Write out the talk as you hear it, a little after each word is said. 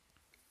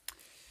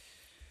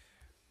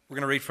We're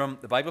going to read from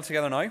the Bible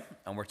together now,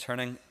 and we're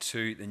turning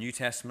to the New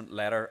Testament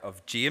letter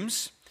of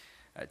James,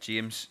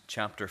 James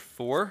chapter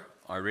 4.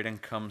 Our reading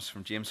comes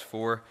from James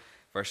 4,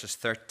 verses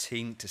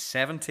 13 to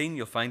 17.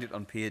 You'll find it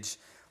on page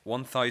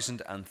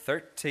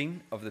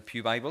 1013 of the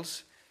Pew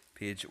Bibles,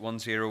 page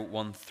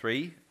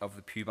 1013 of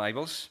the Pew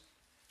Bibles.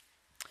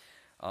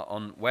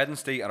 On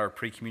Wednesday at our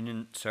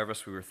pre-communion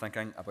service, we were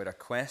thinking about a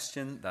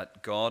question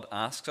that God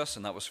asks us,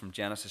 and that was from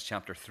Genesis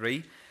chapter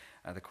 3.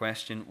 The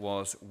question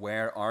was,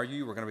 where are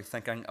you? We're going to be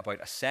thinking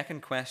about a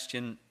second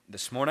question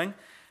this morning,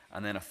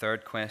 and then a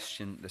third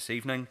question this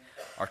evening.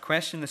 Our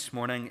question this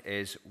morning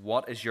is,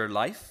 what is your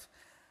life?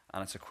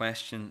 And it's a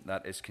question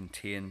that is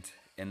contained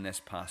in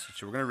this passage.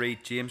 So we're going to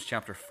read James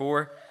chapter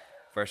 4,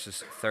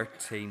 verses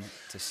 13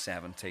 to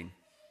 17.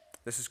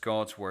 This is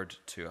God's word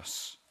to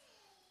us.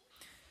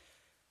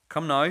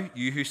 Come now,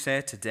 you who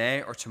say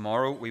today or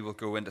tomorrow we will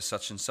go into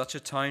such and such a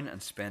town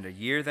and spend a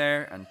year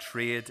there and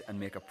trade and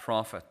make a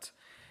profit.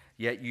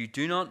 Yet you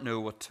do not know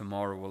what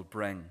tomorrow will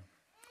bring.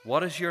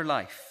 What is your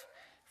life?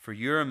 For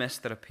you are a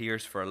mist that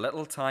appears for a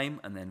little time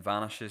and then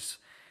vanishes.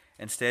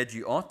 Instead,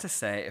 you ought to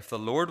say, if the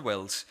Lord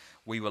wills,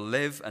 we will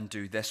live and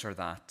do this or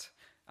that.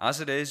 As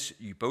it is,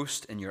 you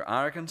boast in your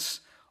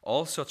arrogance.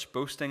 All such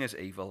boasting is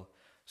evil.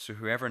 So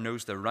whoever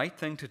knows the right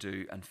thing to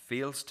do and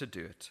fails to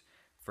do it,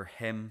 for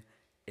him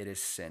it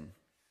is sin.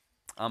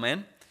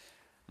 Amen.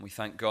 And we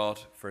thank God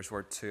for his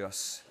word to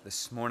us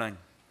this morning.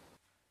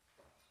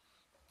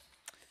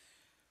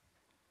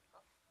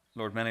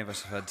 Lord, many of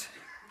us have had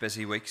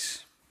busy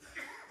weeks,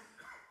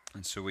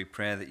 and so we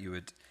pray that you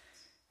would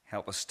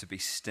help us to be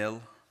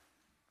still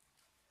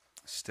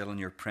in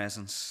your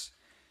presence,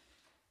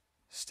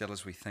 still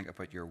as we think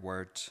about your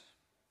word.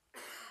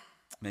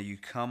 May you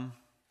come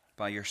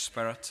by your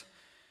Spirit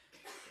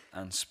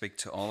and speak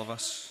to all of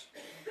us.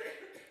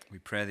 We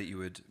pray that you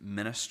would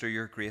minister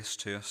your grace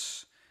to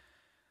us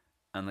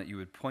and that you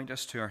would point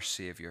us to our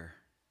Saviour,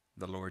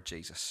 the Lord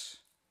Jesus.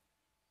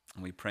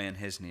 And we pray in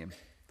his name.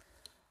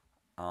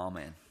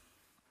 Amen.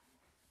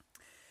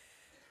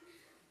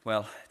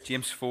 Well,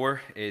 James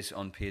 4 is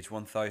on page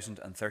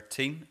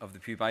 1013 of the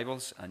Pew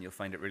Bibles, and you'll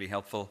find it really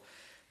helpful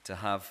to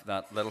have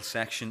that little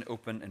section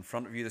open in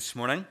front of you this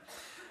morning.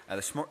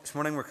 This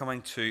morning we're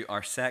coming to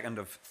our second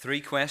of three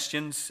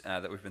questions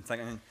that we've been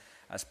thinking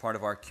as part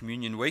of our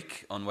communion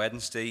week. On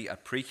Wednesday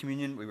at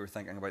pre-communion we were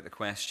thinking about the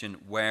question,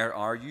 where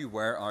are you?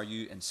 Where are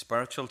you in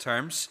spiritual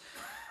terms?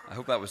 I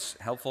hope that was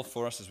helpful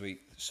for us as we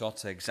sought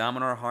to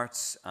examine our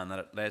hearts, and that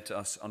it led to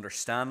us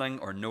understanding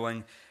or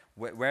knowing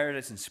where it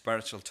is in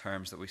spiritual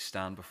terms that we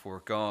stand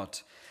before God.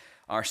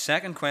 Our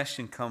second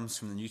question comes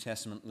from the New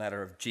Testament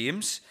letter of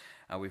James.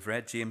 We've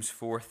read James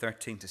 4,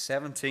 13 to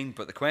 17,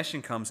 but the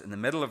question comes in the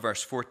middle of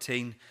verse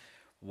 14.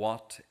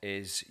 What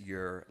is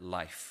your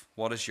life?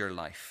 What is your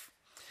life?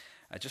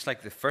 Just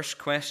like the first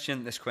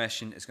question, this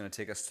question is going to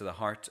take us to the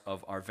heart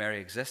of our very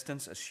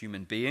existence as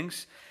human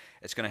beings.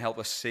 It's going to help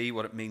us see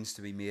what it means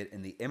to be made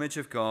in the image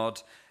of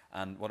God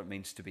and what it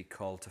means to be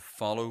called to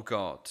follow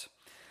God.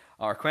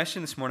 Our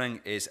question this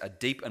morning is a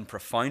deep and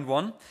profound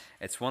one.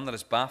 It's one that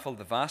has baffled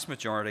the vast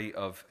majority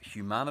of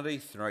humanity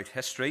throughout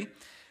history,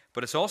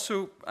 but it's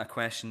also a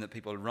question that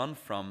people run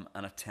from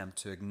and attempt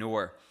to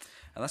ignore.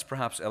 And that's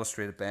perhaps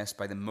illustrated best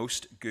by the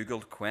most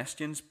Googled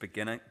questions,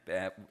 beginning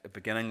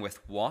with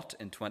what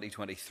in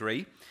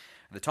 2023.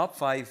 The top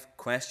 5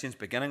 questions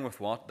beginning with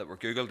what that were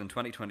Googled in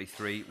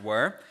 2023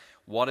 were,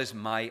 what is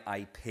my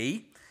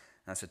IP?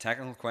 That's a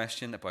technical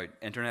question about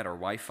internet or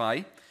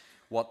Wi-Fi.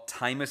 What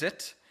time is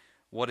it?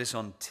 What is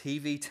on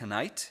TV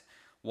tonight?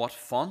 What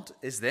font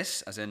is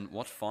this? As in,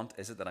 what font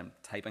is it that I'm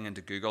typing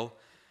into Google?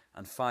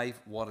 And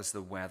 5, what is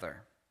the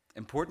weather?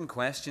 Important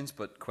questions,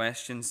 but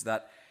questions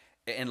that,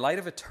 in light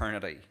of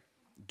eternity,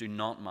 do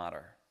not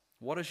matter.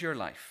 What is your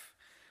life?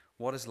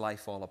 What is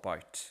life all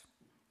about?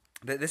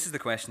 This is the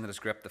question that has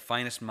gripped the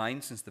finest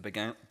minds since the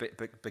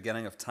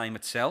beginning of time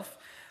itself.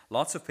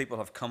 Lots of people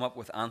have come up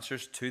with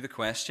answers to the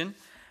question.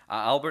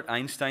 Albert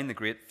Einstein, the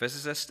great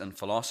physicist and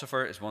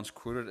philosopher, is once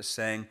quoted as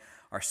saying,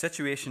 "Our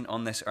situation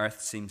on this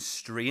earth seems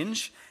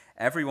strange.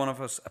 Every one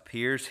of us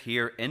appears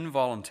here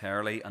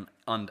involuntarily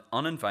and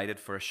uninvited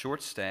for a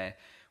short stay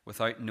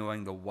without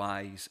knowing the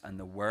whys and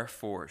the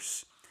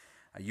wherefores."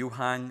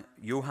 Johann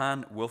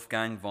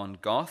Wolfgang von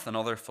Goethe,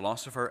 another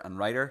philosopher and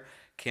writer,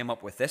 came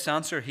up with this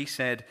answer. He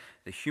said,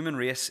 "The human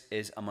race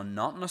is a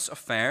monotonous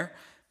affair.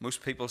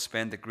 Most people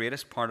spend the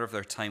greatest part of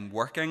their time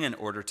working in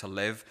order to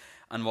live,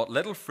 and what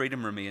little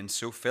freedom remains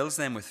so fills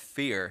them with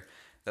fear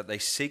that they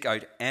seek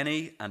out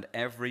any and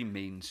every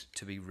means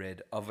to be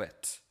rid of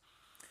it."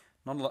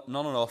 Not an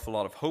awful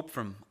lot of hope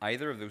from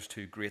either of those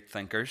two great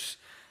thinkers.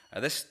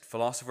 This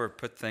philosopher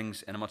put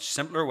things in a much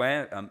simpler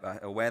way,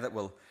 a way that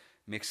will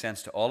make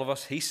sense to all of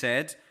us. He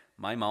said,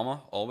 "My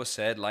mama always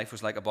said life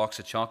was like a box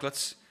of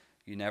chocolates.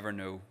 You never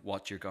know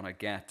what you're going to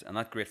get." And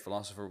that great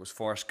philosopher was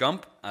Forrest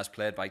Gump, as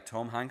played by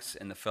Tom Hanks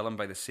in the film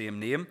by the same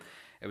name.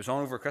 It was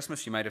on over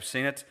Christmas. You might have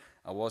seen it.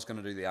 I was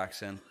going to do the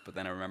accent, but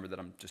then I remembered that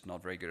I'm just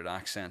not very good at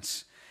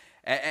accents.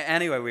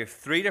 Anyway, we have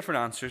 3 different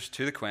answers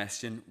to the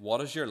question,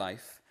 what is your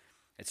life?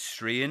 It's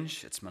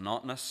strange, it's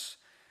monotonous,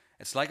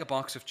 it's like a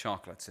box of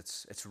chocolates,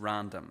 it's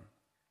random.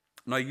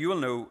 Now, you will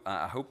know,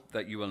 I hope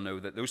that you will know,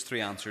 that those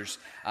three answers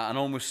and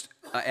almost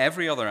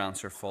every other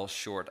answer falls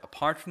short,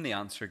 apart from the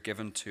answer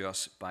given to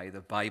us by the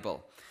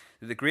Bible.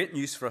 The great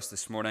news for us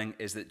this morning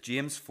is that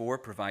James 4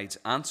 provides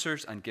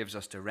answers and gives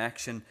us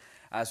direction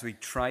as we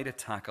try to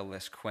tackle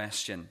this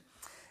question.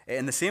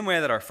 In the same way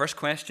that our first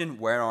question,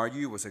 where are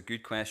you, was a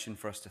good question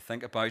for us to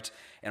think about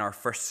in our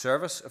first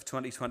service of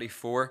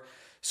 2024,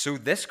 so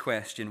this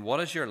question, what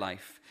is your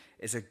life,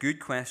 is a good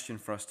question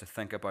for us to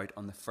think about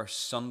on the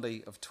first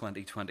Sunday of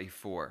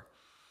 2024.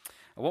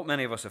 What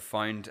many of us have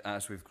found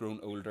as we've grown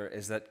older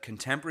is that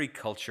contemporary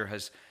culture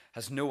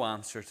has no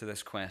answer to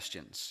these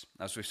questions.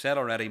 As we've said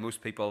already,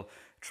 most people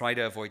try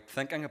to avoid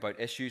thinking about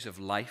issues of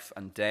life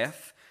and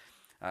death.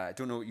 I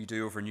don't know what you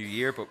do over New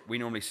Year, but we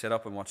normally sit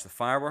up and watch the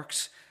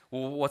fireworks.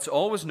 Well, what's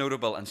always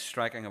notable and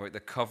striking about the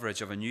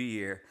coverage of a New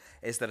Year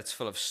is that it's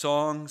full of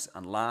songs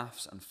and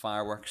laughs and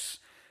fireworks,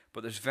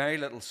 but there's very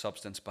little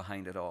substance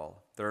behind it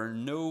all. There are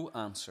no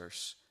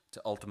answers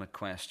to ultimate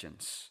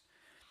questions.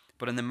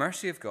 But in the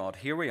mercy of God,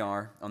 here we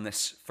are on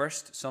this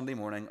first Sunday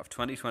morning of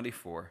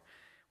 2024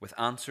 with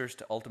answers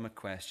to ultimate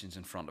questions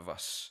in front of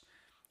us.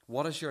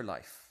 What is your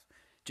life?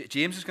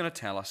 James is going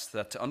to tell us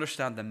that to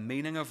understand the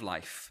meaning of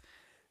life,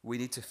 we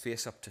need to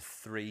face up to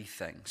three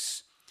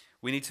things.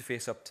 We need to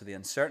face up to the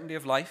uncertainty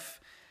of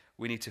life,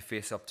 we need to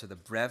face up to the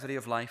brevity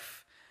of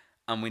life,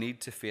 and we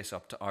need to face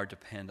up to our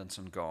dependence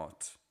on God.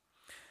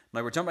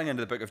 Now, we're jumping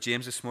into the book of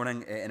James this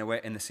morning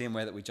in the same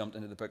way that we jumped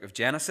into the book of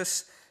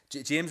Genesis.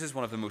 James is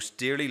one of the most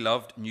dearly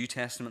loved New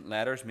Testament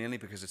letters, mainly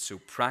because it's so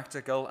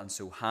practical and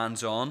so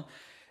hands-on.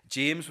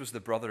 James was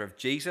the brother of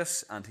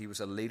Jesus, and he was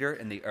a leader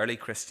in the early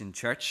Christian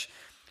church.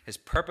 His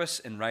purpose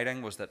in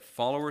writing was that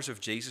followers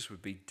of Jesus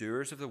would be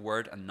doers of the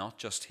word and not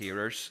just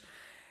hearers.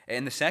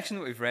 In the section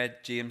that we've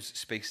read, James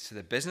speaks to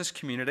the business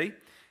community.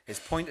 His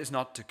point is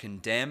not to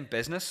condemn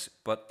business,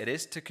 but it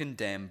is to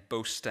condemn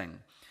boasting.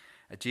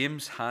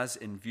 James has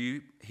in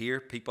view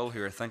here people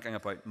who are thinking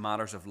about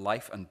matters of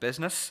life and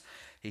business.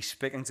 He's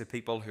speaking to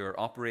people who are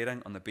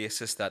operating on the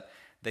basis that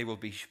they will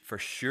be for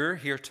sure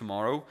here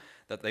tomorrow,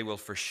 that they will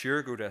for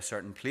sure go to a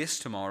certain place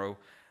tomorrow,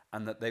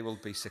 and that they will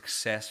be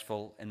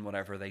successful in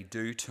whatever they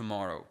do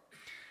tomorrow.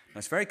 Now,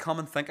 it's very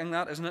common thinking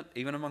that, isn't it?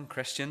 Even among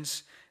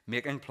Christians,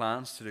 making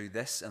plans to do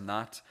this and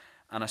that,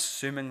 and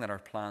assuming that our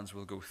plans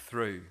will go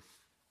through.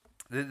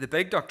 The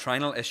big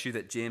doctrinal issue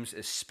that James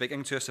is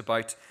speaking to us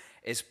about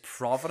is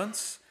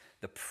providence,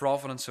 the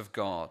providence of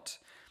God.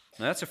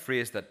 Now, that's a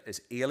phrase that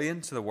is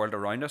alien to the world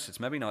around us. It's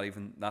maybe not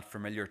even that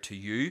familiar to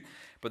you,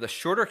 but the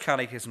Shorter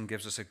Catechism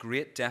gives us a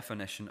great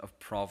definition of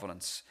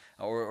providence,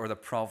 or the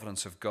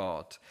providence of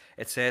God.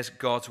 It says,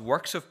 God's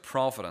works of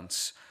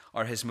providence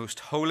are his most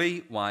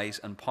holy, wise,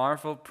 and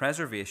powerful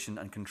preservation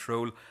and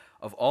control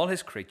of all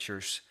his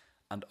creatures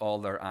and all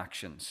their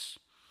actions.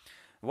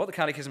 What the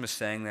Catechism is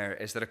saying there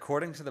is that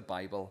according to the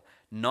Bible,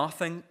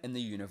 nothing in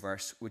the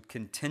universe would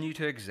continue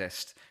to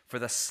exist for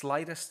the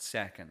slightest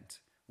second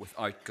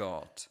without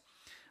God.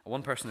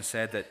 One person has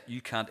said that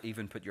you can't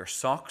even put your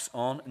socks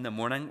on in the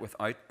morning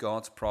without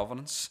God's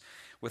providence.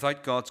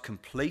 Without God's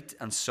complete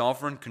and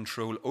sovereign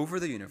control over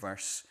the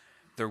universe,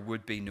 there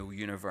would be no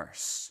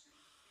universe.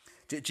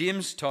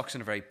 James talks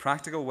in a very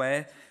practical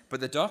way, but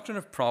the doctrine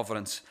of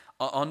providence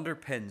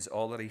underpins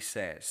all that he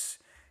says.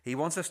 He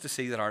wants us to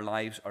see that our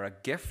lives are a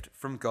gift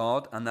from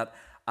God, and that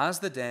as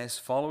the days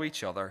follow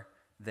each other,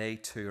 they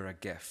too are a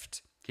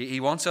gift. He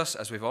wants us,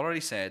 as we've already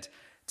said,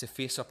 to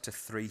face up to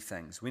three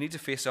things. We need to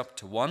face up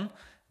to 1,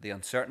 the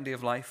uncertainty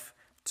of life,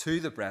 2,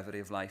 the brevity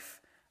of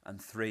life,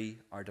 and 3,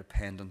 our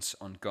dependence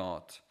on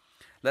God.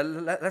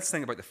 Let's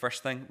think about the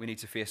first thing we need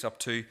to face up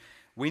to.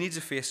 We need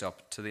to face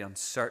up to the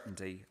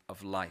uncertainty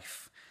of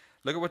life.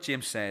 Look at what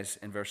James says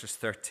in verses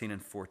 13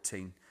 and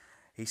 14.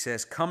 He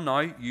says, "Come now,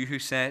 you who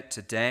say,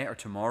 today or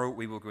tomorrow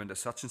we will go into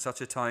such and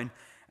such a town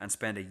and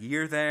spend a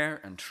year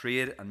there and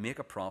trade and make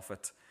a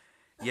profit,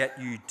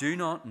 yet you do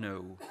not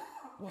know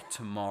what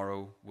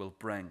tomorrow will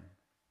bring."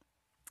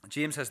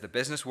 James has the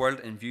business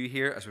world in view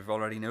here, as we've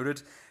already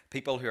noted.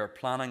 People who are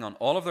planning on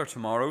all of their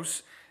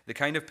tomorrows, the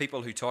kind of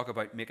people who talk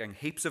about making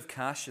heaps of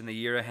cash in the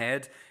year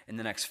ahead, in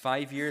the next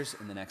 5 years,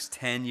 in the next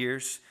 10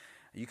 years.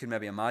 You can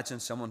maybe imagine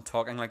someone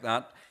talking like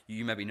that.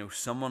 You maybe know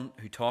someone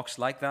who talks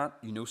like that.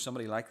 You know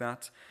somebody like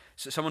that.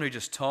 So someone who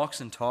just talks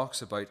and talks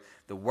about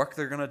the work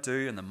they're going to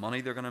do and the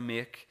money they're going to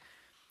make.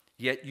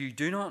 Yet you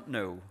do not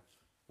know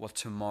what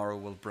tomorrow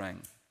will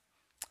bring.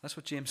 That's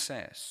what James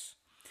says.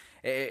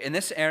 In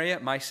this area,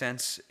 my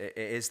sense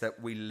is that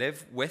we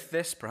live with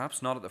this,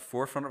 perhaps not at the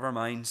forefront of our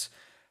minds,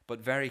 but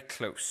very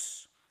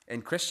close.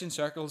 In Christian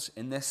circles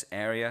in this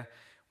area,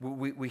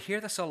 we hear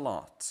this a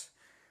lot.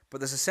 But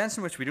there's a sense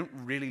in which we don't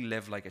really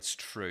live like it's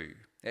true.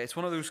 It's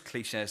one of those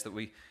cliches that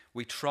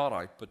we trot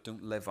out but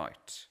don't live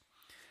out.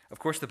 Of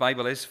course, the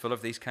Bible is full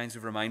of these kinds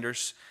of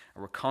reminders.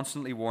 We're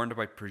constantly warned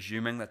about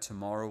presuming that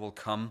tomorrow will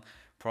come.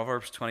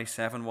 Proverbs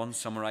 27:1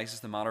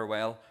 summarizes the matter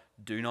well.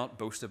 "Do not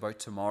boast about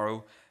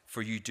tomorrow,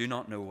 for you do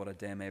not know what a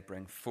day may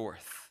bring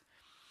forth."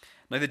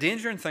 Now, the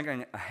danger in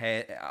thinking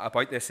ahead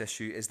about this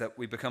issue is that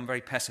we become very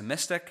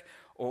pessimistic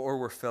or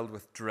we're filled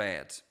with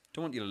dread.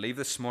 Don't want you to leave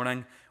this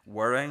morning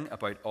worrying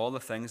about all the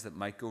things that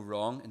might go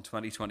wrong in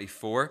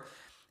 2024.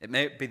 It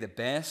may be the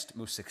best,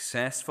 most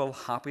successful,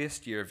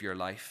 happiest year of your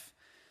life,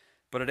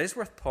 but it is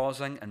worth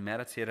pausing and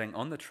meditating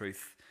on the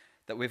truth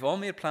that we've all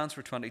made plans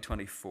for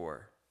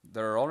 2024.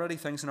 There are already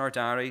things in our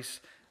diaries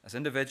as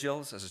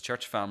individuals, as a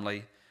church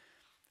family,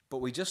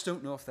 but we just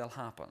don't know if they'll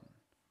happen.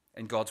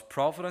 In God's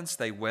providence,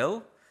 they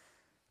will,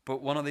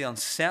 but one of the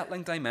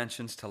unsettling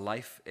dimensions to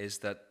life is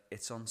that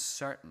it's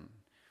uncertain.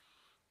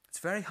 It's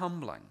very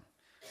humbling.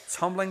 It's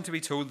humbling to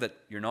be told that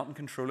you're not in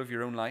control of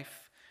your own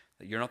life,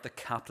 that you're not the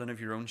captain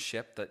of your own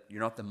ship, that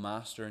you're not the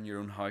master in your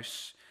own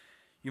house.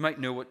 You might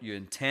know what you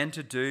intend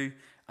to do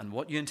and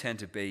what you intend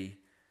to be,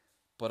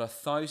 but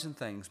 1,000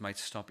 things might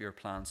stop your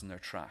plans in their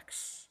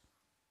tracks.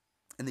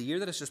 In the year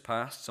that has just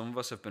passed, some of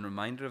us have been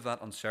reminded of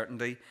that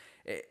uncertainty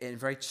in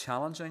very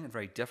challenging and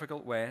very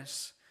difficult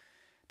ways.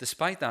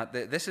 Despite that,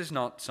 this is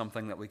not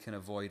something that we can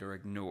avoid or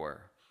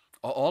ignore.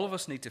 All of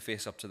us need to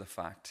face up to the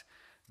fact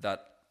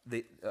that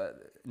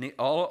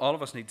all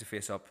of us need to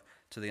face up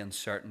to the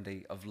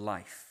uncertainty of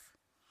life.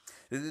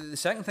 The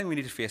second thing we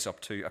need to face up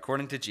to,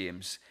 according to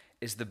James,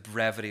 is the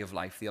brevity of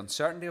life, the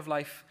uncertainty of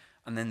life,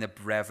 and then the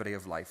brevity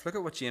of life. Look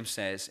at what James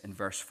says in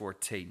verse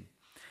 14.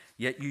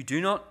 Yet you do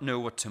not know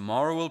what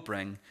tomorrow will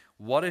bring.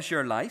 What is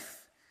your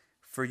life?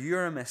 For you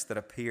are a mist that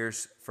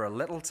appears for a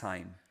little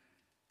time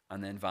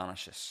and then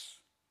vanishes.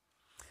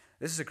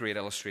 This is a great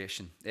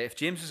illustration. If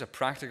James is a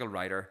practical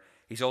writer,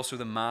 he's also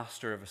the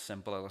master of a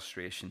simple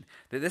illustration.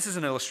 This is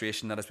an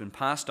illustration that has been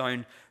passed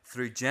down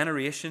through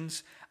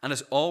generations and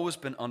has always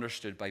been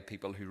understood by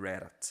people who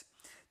read it.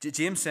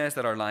 James says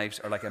that our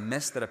lives are like a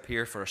mist that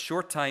appear for a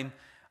short time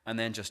and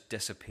then just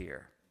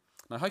disappear.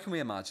 Now, how can we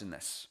imagine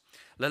this?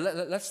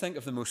 Let's think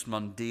of the most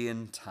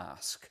mundane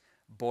task,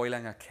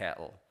 boiling a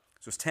kettle.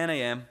 So it's 10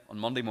 a.m. on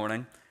Monday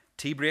morning,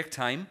 tea break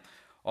time.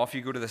 Off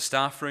you go to the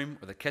staff room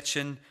or the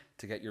kitchen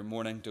to get your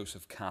morning dose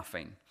of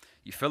caffeine.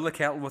 You fill the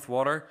kettle with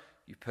water,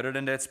 you put it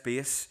into its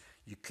base,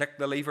 you click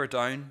the lever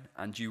down,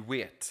 and you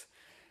wait.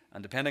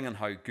 And depending on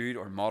how good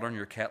or modern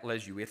your kettle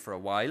is, you wait for a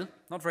while.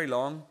 Not very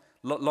long.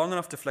 Long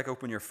enough to flick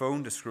open your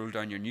phone to scroll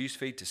down your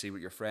newsfeed to see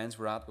what your friends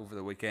were at over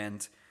the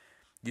weekend.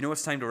 You know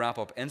it's time to wrap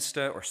up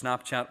Insta or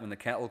Snapchat when the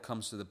kettle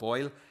comes to the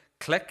boil.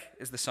 Click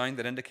is the sound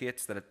that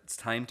indicates that it's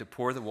time to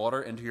pour the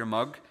water into your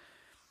mug.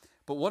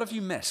 But what have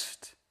you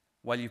missed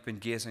while you've been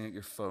gazing at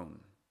your phone?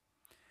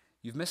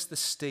 You've missed the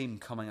steam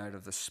coming out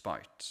of the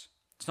spout.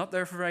 It's not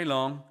there for very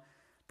long,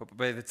 but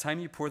by the time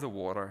you pour the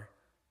water,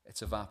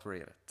 it's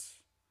evaporated.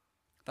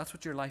 That's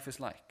what your life is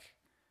like.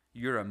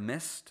 You're a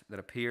mist that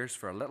appears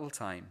for a little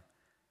time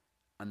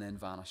and then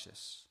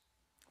vanishes.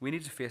 We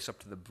need to face up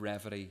to the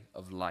brevity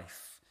of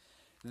life.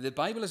 The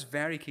Bible is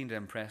very keen to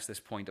impress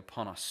this point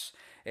upon us.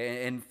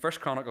 In 1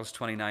 Chronicles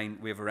 29,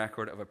 we have a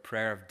record of a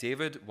prayer of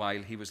David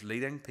while he was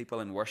leading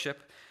people in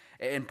worship.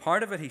 In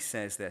part of it, he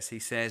says this. He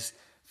says,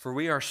 "For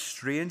we are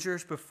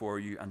strangers before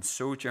you and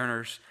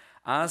sojourners,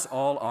 as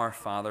all our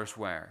fathers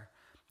were.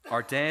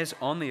 Our days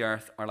on the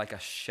earth are like a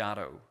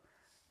shadow,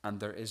 and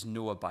there is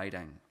no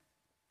abiding."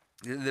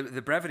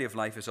 The brevity of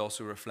life is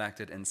also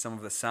reflected in some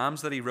of the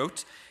Psalms that he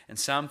wrote. In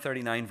Psalm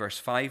 39, verse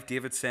 5,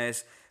 David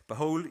says,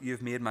 "Behold, you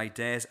have made my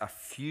days a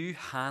few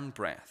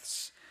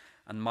handbreadths,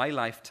 and my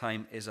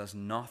lifetime is as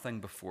nothing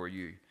before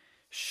you.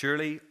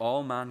 Surely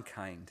all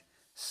mankind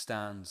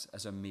stands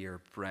as a mere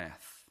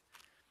breath."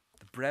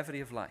 The brevity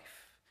of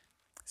life.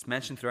 It's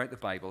mentioned throughout the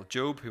Bible.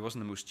 Job, who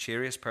wasn't the most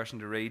cheeriest person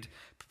to read,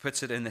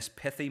 puts it in this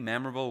pithy,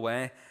 memorable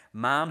way.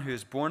 Man who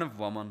is born of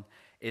woman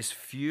is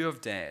few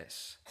of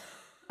days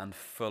and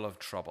full of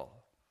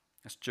trouble.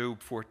 That's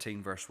Job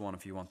 14, verse 1,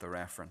 if you want the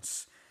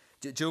reference.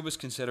 Job is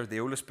considered the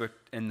oldest book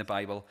in the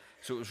Bible,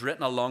 so it was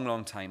written a long,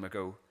 long time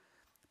ago.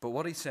 But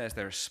what he says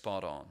there is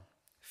spot on.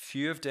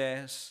 Few of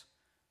days,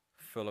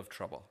 full of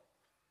trouble.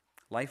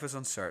 Life is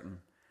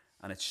uncertain,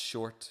 and it's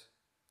short,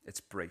 it's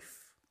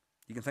brief.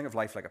 You can think of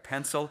life like a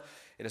pencil.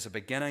 It has a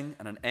beginning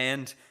and an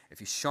end. If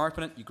you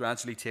sharpen it, you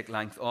gradually take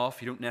length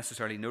off. You don't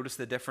necessarily notice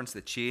the difference,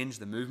 the change,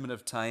 the movement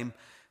of time.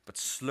 But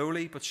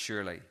slowly but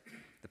surely,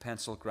 the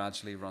pencil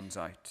gradually runs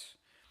out.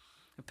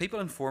 People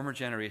in former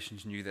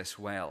generations knew this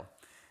well.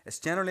 It's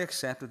generally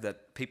accepted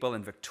that people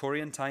in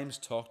Victorian times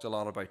talked a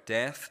lot about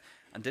death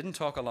and didn't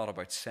talk a lot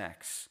about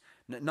sex.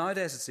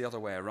 Nowadays, it's the other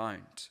way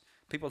around.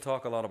 People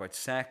talk a lot about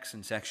sex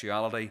and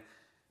sexuality,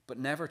 but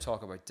never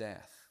talk about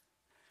death.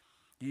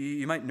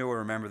 You might know or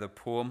remember the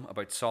poem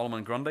about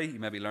Solomon Grundy. You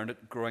maybe learned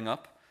it growing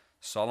up.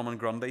 Solomon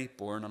Grundy,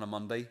 born on a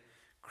Monday,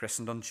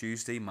 christened on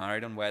Tuesday,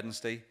 married on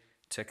Wednesday,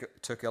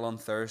 took ill on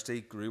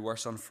Thursday, grew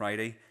worse on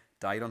Friday,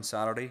 died on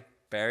Saturday,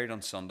 buried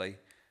on Sunday,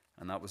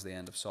 and that was the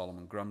end of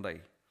Solomon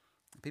Grundy.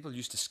 People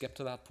used to skip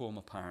to that poem,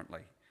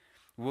 apparently.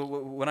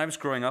 When I was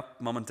growing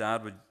up, Mum and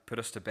Dad would put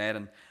us to bed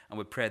and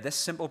would pray this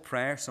simple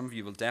prayer. Some of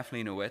you will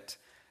definitely know it.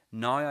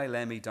 "Now I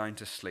lay me down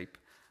to sleep.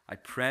 I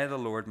pray the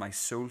Lord my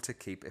soul to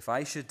keep. If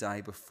I should die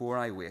before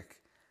I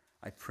wake,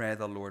 I pray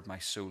the Lord my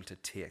soul to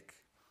take."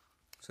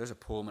 So there's a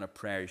poem and a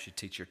prayer you should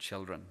teach your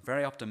children.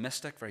 Very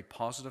optimistic, very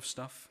positive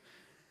stuff.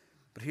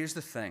 But here's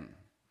the thing.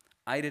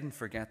 I didn't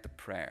forget the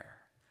prayer.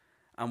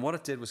 And what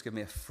it did was give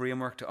me a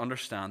framework to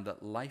understand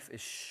that life is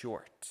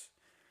short.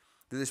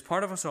 There's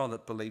part of us all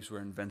that believes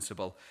we're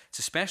invincible. It's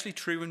especially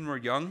true when we're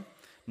young.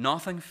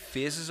 Nothing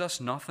phases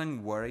us,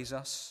 nothing worries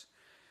us.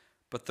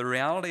 But the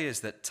reality is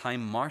that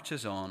time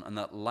marches on and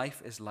that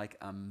life is like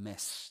a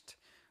mist.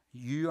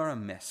 You are a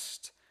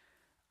mist,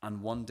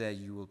 and one day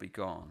you will be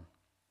gone.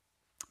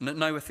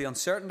 Now, with the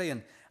uncertainty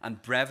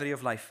and brevity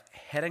of life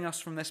hitting us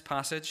from this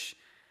passage,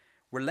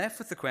 we're left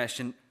with the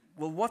question,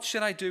 well, what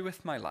should I do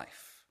with my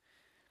life?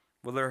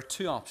 Well, there are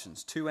two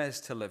options, two ways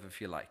to live,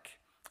 if you like.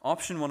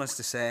 Option one is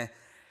to say,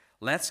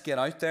 let's get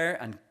out there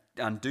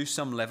and do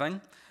some living.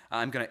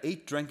 I'm going to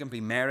eat, drink, and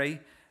be merry.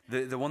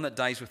 The one that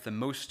dies with the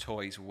most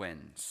toys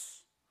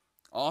wins.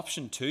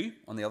 Option two,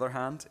 on the other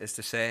hand, is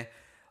to say,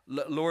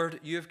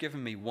 Lord, you have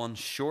given me one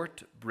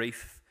short,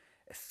 brief,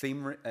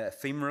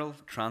 ephemeral,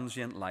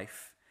 transient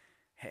life.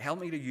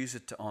 Help me to use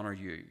it to honor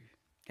you.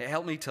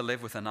 Help me to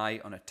live with an eye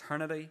on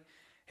eternity.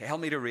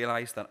 Help me to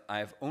realize that I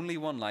have only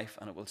one life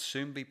and it will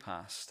soon be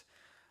past,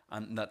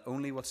 and that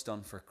only what's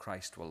done for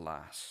Christ will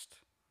last.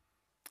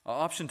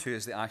 Option two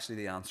is actually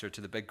the answer to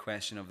the big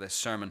question of this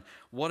sermon.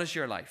 What is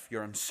your life?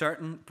 Your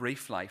uncertain,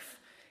 brief life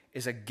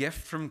is a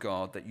gift from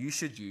God that you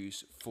should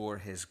use for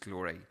his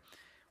glory.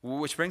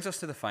 Which brings us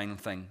to the final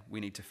thing we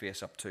need to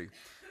face up to.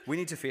 We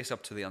need to face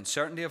up to the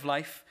uncertainty of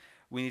life.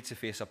 We need to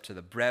face up to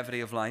the brevity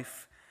of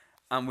life.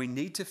 And we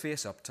need to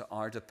face up to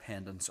our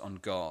dependence on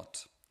God.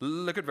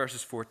 Look at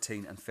verses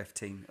 14 and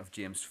 15 of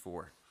James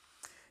 4.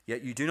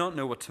 Yet you do not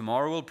know what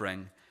tomorrow will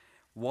bring.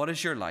 What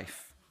is your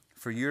life?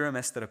 For you are a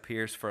mist that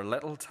appears for a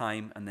little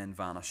time and then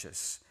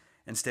vanishes.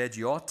 Instead,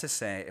 you ought to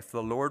say, if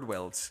the Lord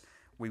wills,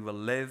 we will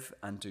live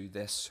and do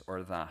this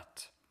or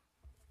that.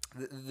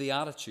 The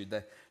attitude,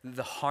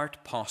 the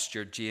heart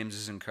posture James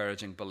is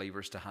encouraging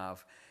believers to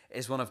have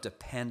is one of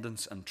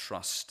dependence and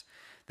trust.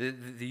 The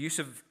use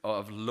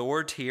of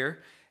Lord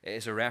here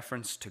is a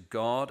reference to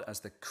God as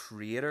the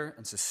creator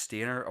and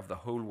sustainer of the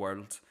whole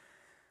world.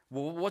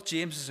 Well, what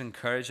James is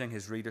encouraging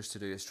his readers to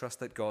do is trust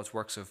that God's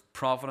works of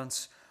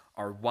providence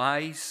are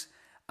wise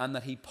and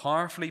that he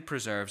powerfully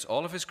preserves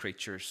all of his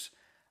creatures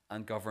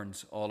and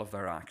governs all of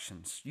their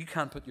actions. You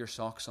can't put your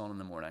socks on in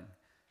the morning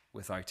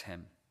without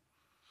him.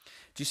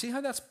 Do you see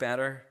how that's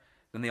better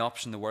than the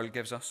option the world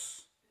gives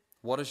us?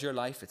 What is your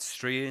life? It's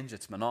strange,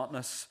 it's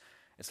monotonous,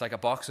 it's like a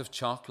box of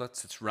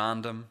chocolates, it's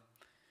random.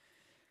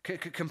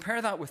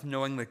 Compare that with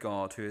knowing the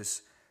God who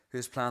has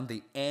planned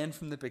the end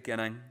from the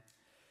beginning,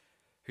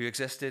 who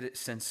existed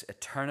since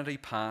eternity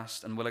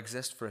past and will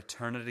exist for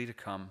eternity to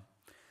come.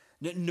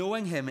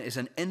 Knowing him is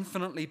an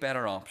infinitely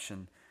better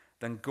option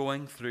than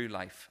going through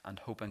life and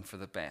hoping for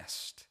the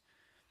best.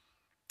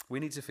 We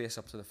need to face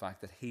up to the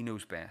fact that he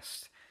knows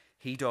best.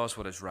 He does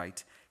what is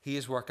right. He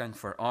is working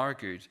for our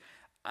good,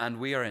 and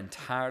we are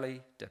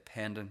entirely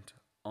dependent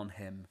on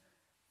him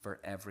for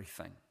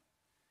everything.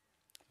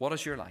 What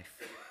is your life?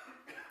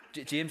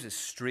 James is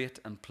straight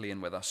and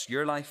plain with us.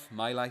 Your life,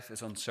 my life,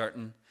 is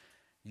uncertain.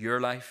 Your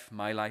life,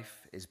 my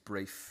life, is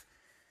brief.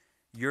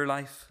 Your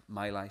life,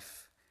 my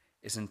life,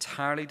 is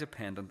entirely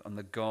dependent on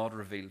the God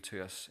revealed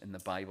to us in the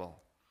Bible.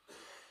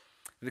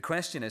 The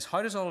question is,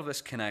 how does all of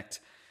this connect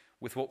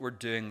with what we're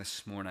doing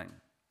this morning?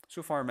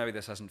 So far, maybe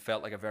this hasn't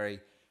felt like a very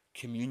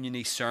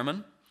communion-y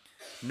sermon.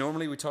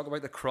 Normally, we talk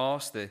about the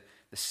cross, the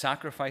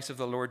sacrifice of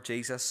the Lord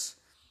Jesus.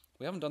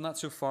 We haven't done that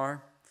so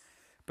far.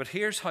 But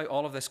here's how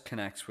all of this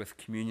connects with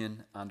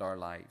communion and our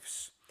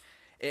lives.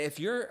 If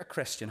you're a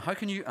Christian, how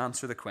can you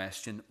answer the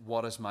question,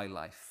 what is my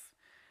life?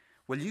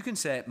 Well, you can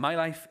say, my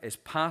life is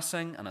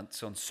passing and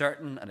it's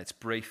uncertain and it's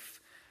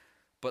brief,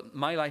 but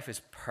my life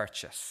is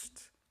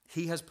purchased.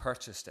 He has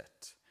purchased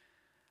it.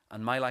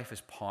 And my life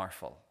is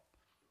powerful,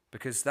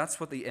 because that's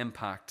what the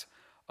impact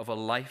of a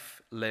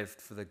life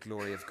lived for the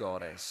glory of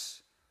God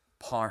is.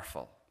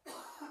 Powerful.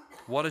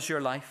 What is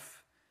your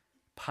life?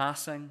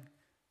 Passing,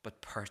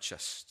 but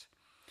purchased.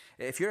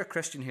 If you're a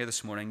Christian here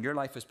this morning, your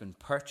life has been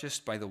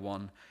purchased by the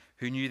one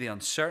who knew the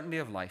uncertainty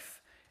of life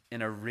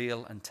in a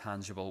real and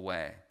tangible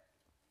way.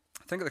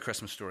 Think of the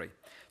Christmas story.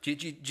 Do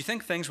you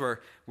think things were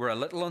a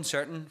little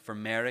uncertain for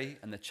Mary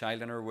and the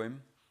child in her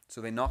womb?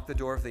 So they knocked the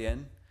door of the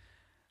inn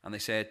and they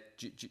said,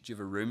 do you have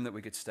a room that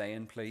we could stay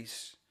in,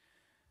 please?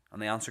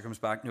 And the answer comes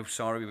back, no,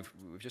 sorry,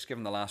 we've just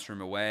given the last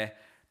room away.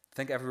 I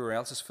think everywhere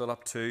else is full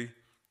up too.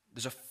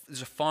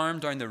 There's a farm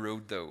down the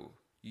road though.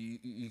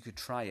 You could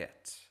try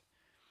it.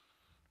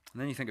 And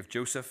then you think of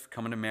Joseph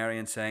coming to Mary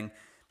and saying,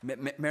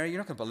 Mary, you're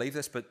not going to believe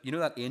this, but you know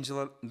that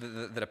angel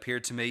that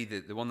appeared to me,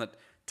 the one that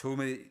told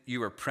me you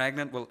were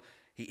pregnant? Well,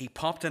 he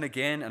popped in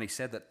again and he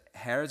said that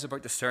Herod's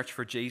about to search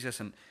for Jesus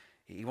and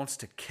he wants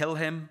to kill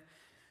him.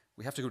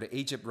 We have to go to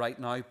Egypt right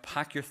now.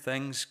 Pack your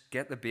things,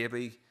 get the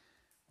baby.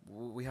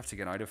 We have to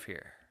get out of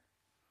here.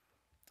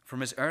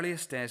 From his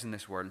earliest days in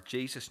this world,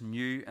 Jesus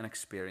knew and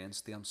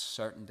experienced the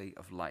uncertainty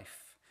of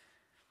life.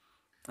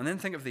 And then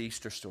think of the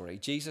Easter story.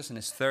 Jesus in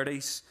his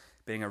 30s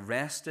being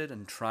arrested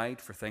and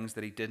tried for things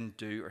that he didn't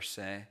do or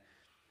say.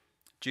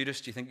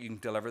 Judas, do you think you can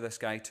deliver this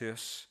guy to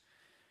us?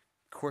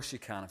 Of course you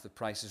can if the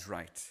price is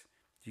right.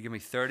 You give me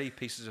 30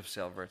 pieces of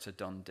silver, it's a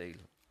done deal.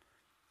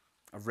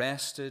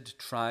 Arrested,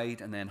 tried,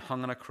 and then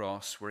hung on a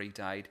cross where he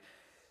died.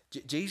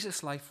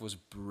 Jesus' life was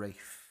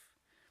brief.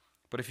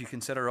 But if you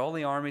consider all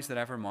the armies that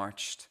ever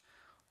marched,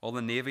 all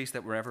the navies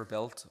that were ever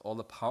built, all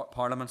the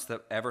parliaments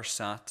that ever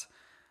sat,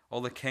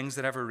 all the kings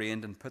that ever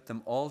reigned, and put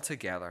them all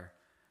together,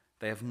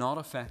 they have not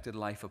affected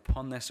life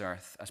upon this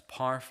earth as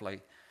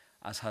powerfully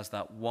as has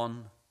that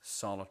one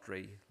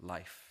solitary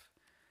life.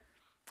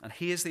 And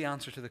he is the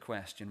answer to the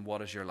question,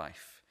 what is your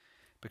life?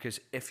 Because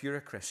if you're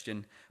a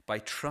Christian, by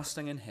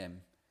trusting in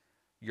him,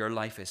 your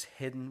life is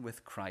hidden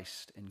with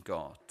Christ in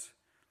God.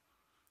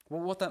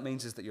 Well, what that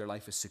means is that your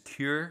life is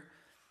secure.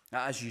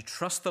 As you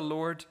trust the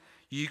Lord,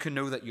 you can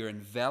know that you're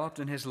enveloped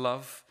in his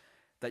love,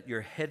 that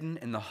you're hidden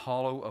in the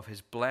hollow of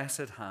his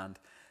blessed hand,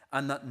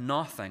 and that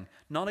nothing,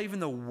 not even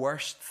the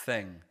worst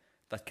thing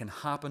that can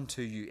happen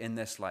to you in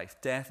this life,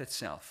 death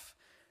itself,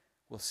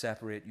 will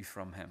separate you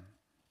from him.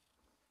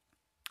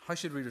 How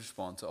should we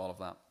respond to all of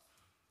that?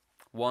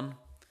 1,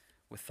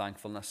 with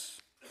thankfulness,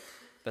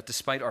 that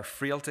despite our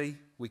frailty,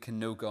 we can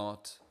know God.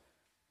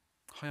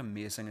 How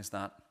amazing is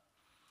that?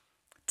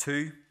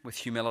 2, with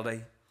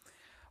humility.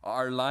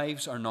 Our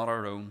lives are not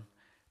our own,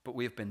 but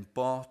we have been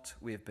bought,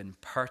 we have been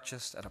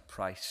purchased at a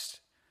price.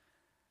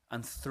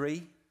 And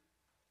 3,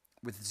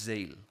 with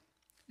zeal.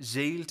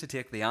 Zeal to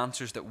take the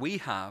answers that we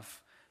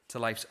have to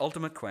life's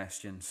ultimate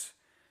questions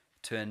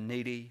to a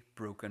needy,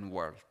 broken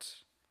world.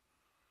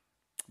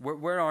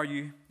 Where are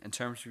you in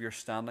terms of your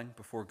standing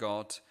before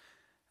God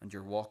and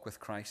your walk with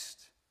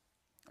Christ?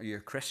 Are you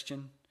a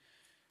Christian?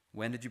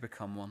 When did you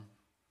become one?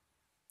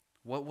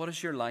 What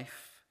is your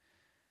life?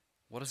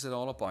 What is it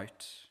all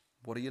about?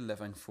 What are you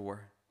living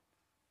for?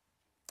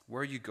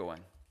 Where are you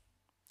going?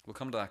 We'll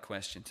come to that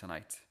question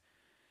tonight.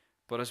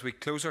 But as we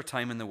close our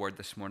time in the Word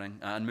this morning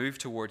and move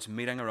towards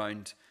meeting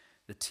around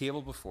the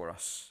table before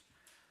us,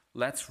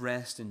 let's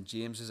rest in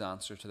James's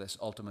answer to this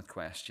ultimate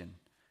question.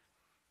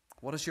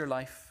 What is your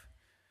life?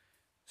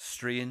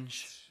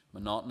 Strange,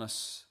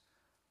 monotonous,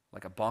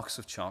 like a box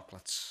of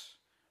chocolates.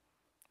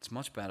 It's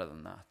much better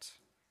than that.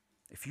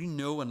 If you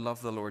know and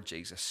love the Lord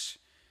Jesus,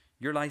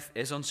 your life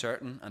is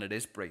uncertain and it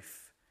is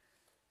brief,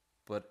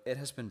 but it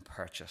has been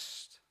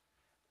purchased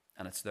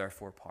and it's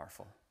therefore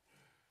powerful.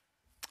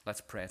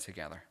 Let's pray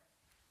together.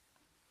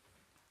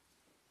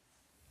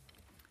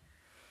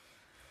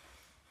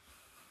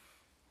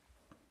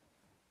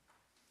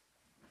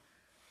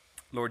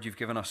 Lord, you've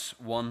given us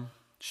one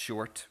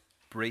short,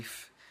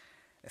 brief,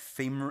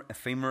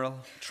 ephemeral,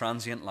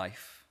 transient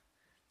life.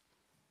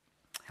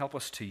 Help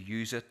us to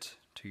use it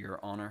to your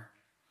honor.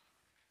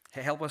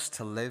 Help us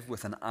to live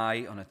with an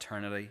eye on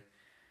eternity.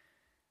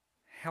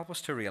 Help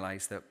us to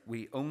realize that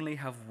we only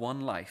have one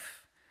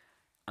life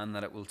and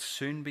that it will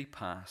soon be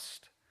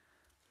past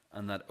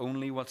and that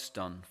only what's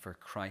done for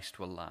Christ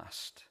will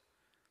last.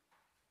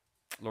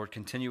 Lord,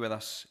 continue with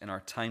us in our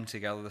time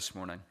together this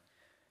morning,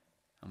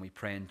 and we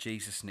pray in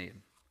Jesus'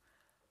 name.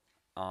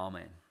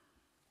 Amen.